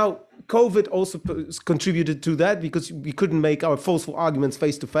 Now, COVID also contributed to that, because we couldn't make our forceful arguments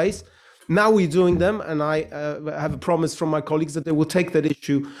face to face. Now we're doing them, and I have a promise from my colleagues that they will take that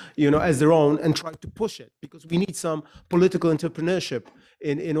issue, you know, as their own and try to push it, because we need some political entrepreneurship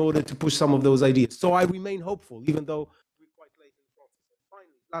in order to push some of those ideas. So I remain hopeful, even though we're quite late in the process.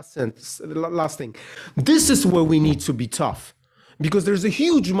 Finally, last sentence, last thing. This is where we need to be tough, because there's a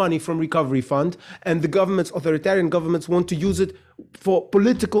huge money from recovery fund, and the governments, authoritarian governments, want to use it for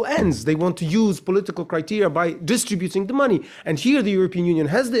political ends. They want to use political criteria by distributing the money. And here the European Union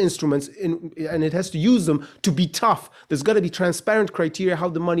has the instruments and it has to use them to be tough. There's got to be transparent criteria how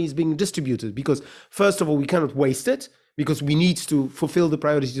the money is being distributed, because first of all, we cannot waste it, because we need to fulfill the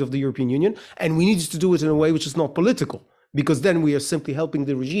priorities of the European Union, and we need to do it in a way which is not political, because then we are simply helping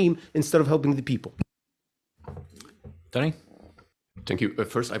the regime instead of helping the people. Danny? Thank you.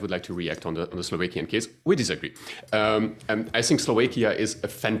 First, I would like to react on the Slovakian case. We disagree. And I think Slovakia is a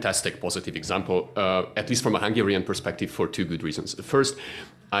fantastic positive example, at least from a Hungarian perspective, for two good reasons. First,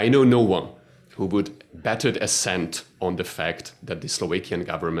 I know no one who would bet a cent on the fact that the Slovakian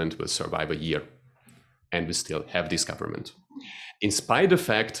government will survive a year, and we still have this government. In spite of the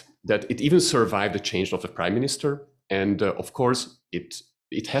fact that it even survived the change of the prime minister, and of course,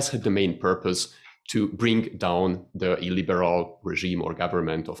 it has had the main purpose to bring down the illiberal regime or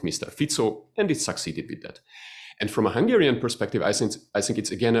government of Mr. Fico, and it succeeded with that. And from a Hungarian perspective, I think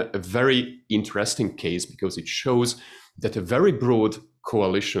it's again a very interesting case, because it shows that a very broad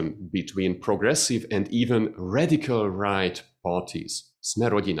coalition between progressive and even radical right parties, Sme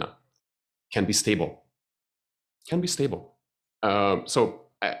rodina, can be stable. So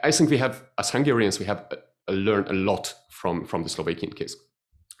I think we have, as Hungarians, we have learned a lot from the Slovakian case.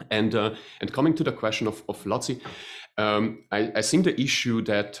 And coming to the question of Laci, I think the issue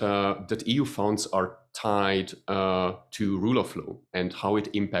that EU funds are tied to rule of law and how it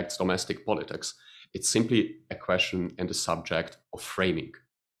impacts domestic politics, it's simply a question and a subject of framing.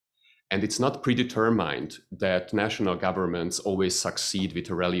 And it's not predetermined that national governments always succeed with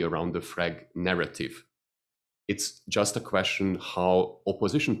a rally around the flag narrative. It's just a question how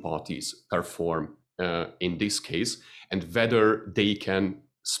opposition parties perform in this case, and whether they can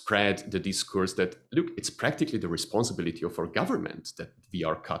spread the discourse that, look, it's practically the responsibility of our government that we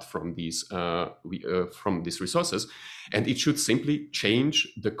are cut from these resources, and it should simply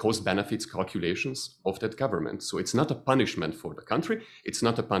change the cost-benefits calculations of that government. So it's not a punishment for the country, it's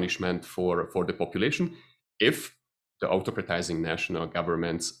not a punishment for the population if the autocratizing national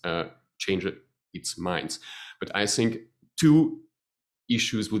governments change its minds. But I think two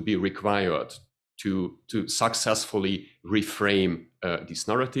issues would be required to successfully reframe this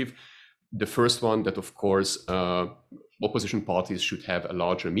narrative. The first one, that of course opposition parties should have a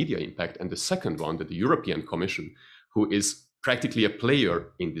larger media impact, and the second one, that the European Commission, who is practically a player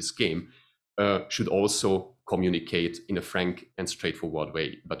in this game, should also communicate in a frank and straightforward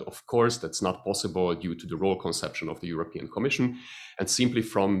way. But of course, that's not possible due to the role conception of the European Commission, and simply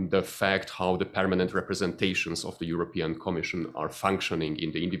from the fact how the permanent representations of the European Commission are functioning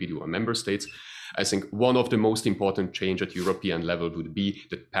in the individual member states. I think one of the most important change at European level would be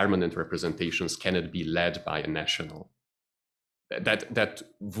that permanent representations cannot be led by a national. That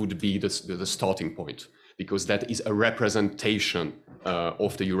would be the starting point, because that is a representation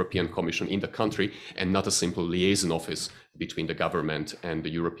of the European Commission in the country, and not a simple liaison office between the government and the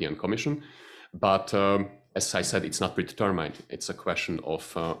European Commission. But as I said, it's not predetermined. It's a question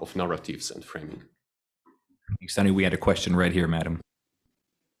of narratives and framing. Thanks, Danny. We had a question right here, madam.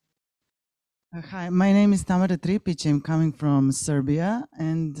 Hi, my name is Tamara Tripic. I'm coming from Serbia,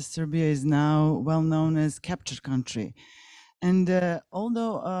 and Serbia is now well known as captured country. And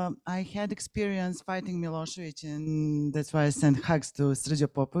although I had experience fighting Milosevic, and that's why I sent hugs to Srda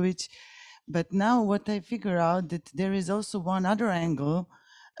Popovic, but now what I figure out that there is also one other angle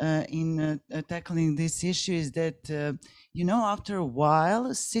in tackling this issue is that, you know, after a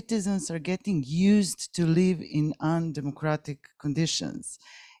while, citizens are getting used to live in undemocratic conditions.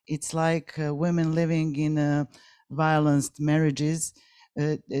 It's like women living in violence marriages,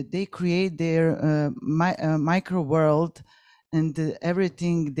 they create their micro world, and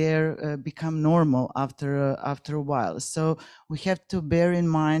everything there become normal after a while. So we have to bear in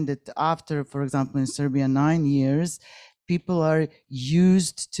mind that after, for example, in Serbia, 9 years, people are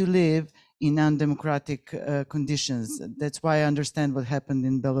used to live in undemocratic conditions. That's why I understand what happened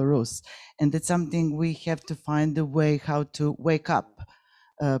in Belarus. And that's something we have to find a way how to wake up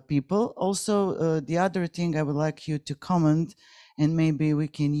people. Also, the other thing I would like you to comment, and maybe we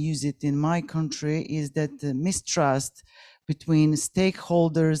can use it in my country, is that the mistrust between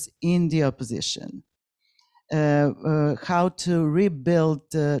stakeholders in the opposition. How to rebuild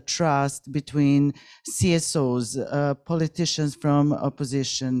trust between CSOs, politicians from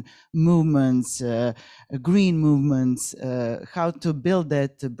opposition, movements, green movements, how to build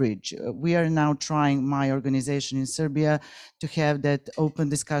that bridge. We are now trying, my organization in Serbia, to have that open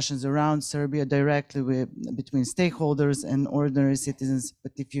discussions around Serbia directly between stakeholders and ordinary citizens.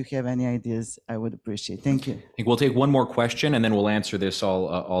 But if you have any ideas, I would appreciate. Thank you. I think we'll take one more question and then we'll answer this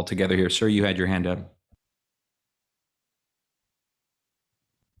all together here. Sir, you had your hand up.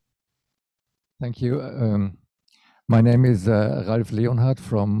 Thank you. My name is Ralf Leonhardt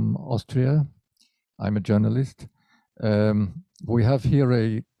from Austria. I'm a journalist. We have here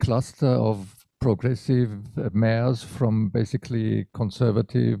a cluster of progressive mayors from basically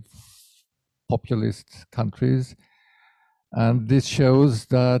conservative, populist countries. And this shows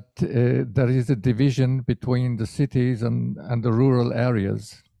that there is a division between the cities and the rural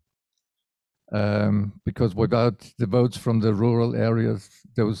areas. Because without the votes from the rural areas,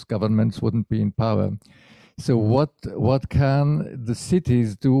 those governments wouldn't be in power. So what can the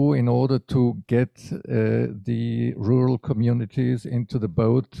cities do in order to get the rural communities into the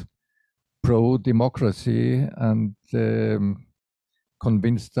boat pro-democracy and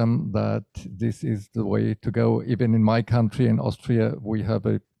convince them that this is the way to go? Even in my country, in Austria, we have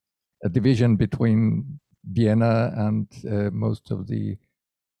a division between Vienna and most of the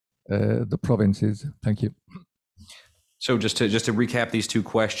provinces. Thank you. So just to recap these two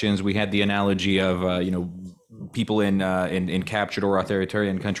questions, we had the analogy of people in captured or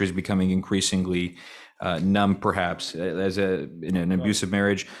authoritarian countries becoming increasingly numb, perhaps, in an abusive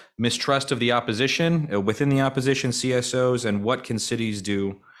marriage, mistrust of the opposition, within the opposition, CSOs, and what can cities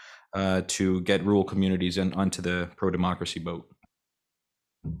do to get rural communities onto the pro-democracy boat?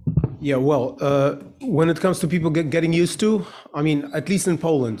 Yeah, well, when it comes to people getting used to, I mean, at least in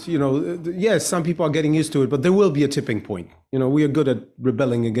Poland, yes, some people are getting used to it, but there will be a tipping point. We are good at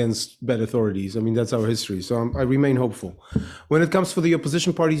rebelling against bad authorities. I mean, that's our history. So I remain hopeful. When it comes for the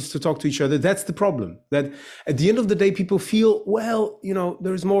opposition parties to talk to each other, that's the problem. That at the end of the day, people feel, well,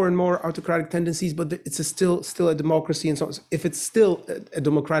 there's more and more autocratic tendencies, but it's still a democracy. And so on. If it's still a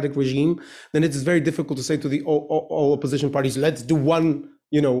democratic regime, then it's very difficult to say to the all opposition parties, let's do one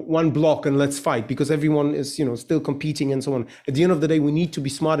block and let's fight, because everyone is, still competing and so on. At the end of the day, we need to be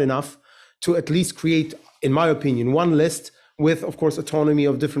smart enough to at least create, in my opinion, one list with, of course, autonomy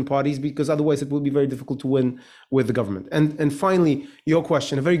of different parties, because otherwise it will be very difficult to win with the government. And finally, your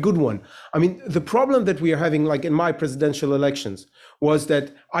question, a very good one. I mean, the problem that we are having, like in my presidential elections, was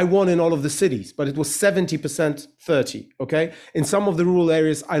that I won in all of the cities, but it was 70%, 30, okay? In some of the rural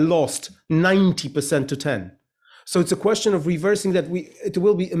areas, I lost 90% to 10. So it's a question of reversing that. It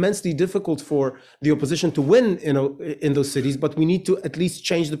will be immensely difficult for the opposition to win in those cities, but we need to at least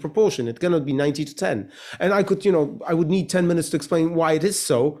change the proportion. It cannot be 90 to 10. And I would need 10 minutes to explain why it is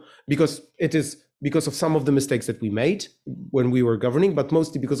so, because it is because of some of the mistakes that we made when we were governing, but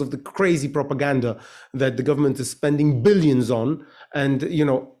mostly because of the crazy propaganda that the government is spending billions on. And,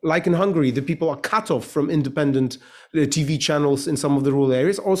 like in Hungary, the people are cut off from independent TV channels in some of the rural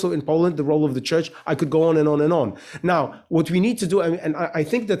areas. Also in Poland, the role of the church, I could go on and on and on. Now, what we need to do, and I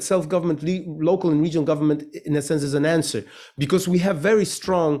think that self-government, local and regional government, in a sense, is an answer, because we have very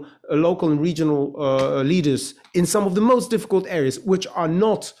strong local and regional leaders in some of the most difficult areas, which are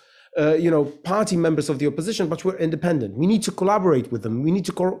not party members of the opposition, but we're independent. We need to collaborate with them. We need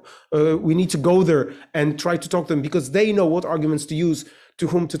to go there and try to talk to them, because they know what arguments to use, to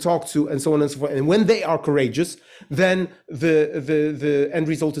whom to talk to, and so on and so forth. And when they are courageous, then the end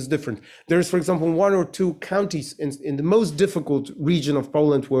result is different. There's, for example, 1 or 2 counties in the most difficult region of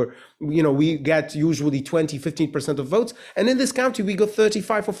Poland where we get usually 20-15% of votes, and in this county we got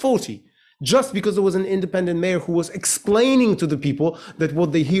 35 or 40. just because there was an independent mayor who was explaining to the people that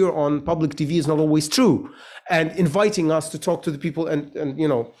what they hear on public TV is not always true, and inviting us to talk to the people. And you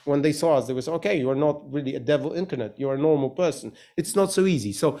know, when they saw us, they was, okay, you are not really a devil incarnate, you're a normal person. It's not so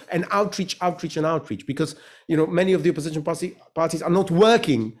easy. So an outreach, because, you know, many of the opposition parties are not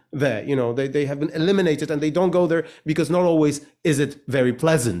working there. You know, they have been eliminated, and they don't go there because not always is it very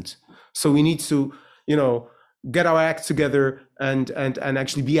pleasant. So we need to, you know, get our act together and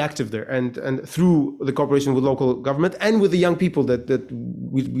actually be active there, and through the cooperation with local government and with the young people that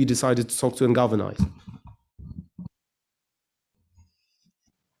we decided to talk to and galvanize.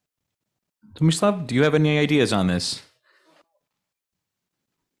 Tomislav, do you have any ideas on this?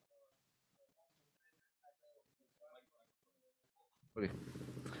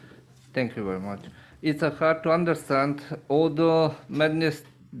 Thank you very much. It's hard to understand all the madness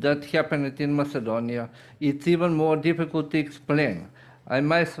that happened in Macedonia. It's even more difficult to explain. I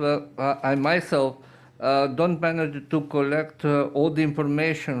myself don't manage to collect all the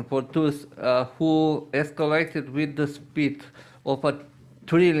information for those who escalated with the speed of a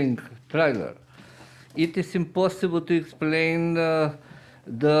thrilling trailer. It is impossible to explain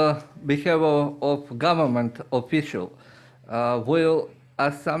the behavior of government officials, while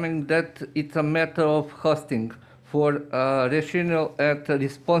assuming that it's a matter of hosting for rational and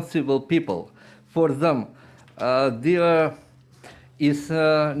responsible people. For them, there is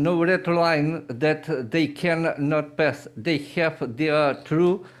no red line that they cannot pass. They have their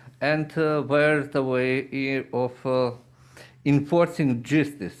true and where's the way of enforcing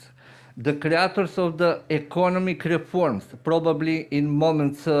justice. The creators of the economic reforms, probably in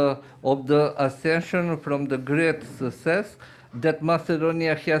moments of the ascension from the great success that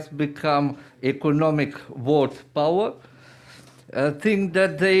Macedonia has become economic world power, think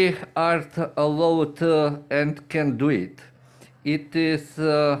that they are allowed and can do it. It is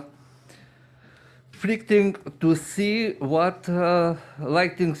freaking to see what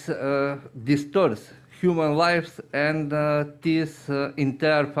lightings distorts human lives and these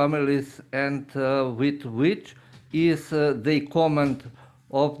entire families, and with which is the command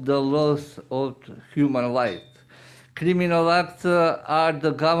of the loss of human life. Criminal acts are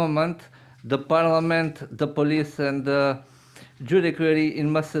the government, the parliament, the police, and the judiciary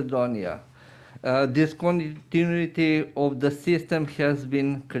in Macedonia. Discontinuity of the system has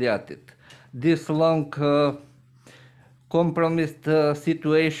been created. This long compromised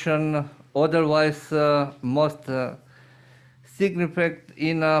situation, otherwise most significant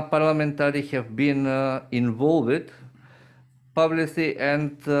in parliamentary, have been involved. Publicly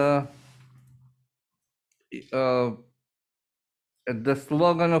and the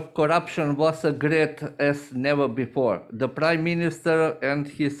slogan of corruption was as great as never before. The prime minister and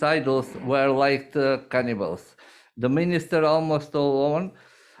his idols were like cannibals. The minister, almost alone,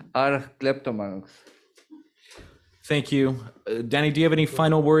 are kleptomans. Thank you. Danny, do you have any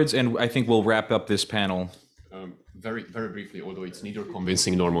final words? And I think we'll wrap up this panel. Very, very briefly, although it's neither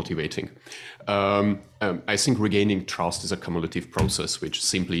convincing nor motivating. I think regaining trust is a cumulative process which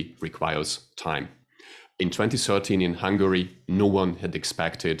simply requires time. In 2013 in Hungary, no one had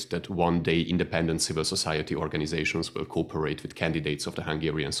expected that one day independent civil society organizations will cooperate with candidates of the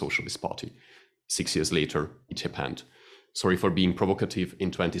Hungarian Socialist Party. 6 years later, it happened. Sorry for being provocative.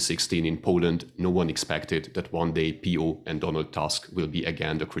 In 2016 in Poland, no one expected that one day PO and Donald Tusk will be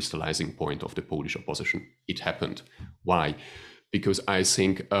again the crystallizing point of the Polish opposition. It happened. Why? Because I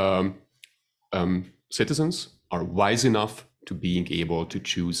think citizens are wise enough to being able to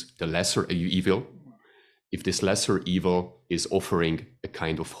choose the lesser evil if this lesser evil is offering a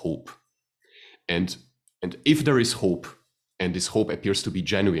kind of hope. And if there is hope, and this hope appears to be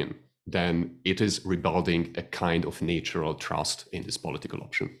genuine, then it is rebuilding a kind of natural trust in this political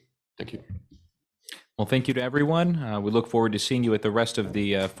option. Thank you. Well, thank you to everyone. We look forward to seeing you at the rest of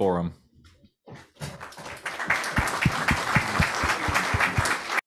the forum.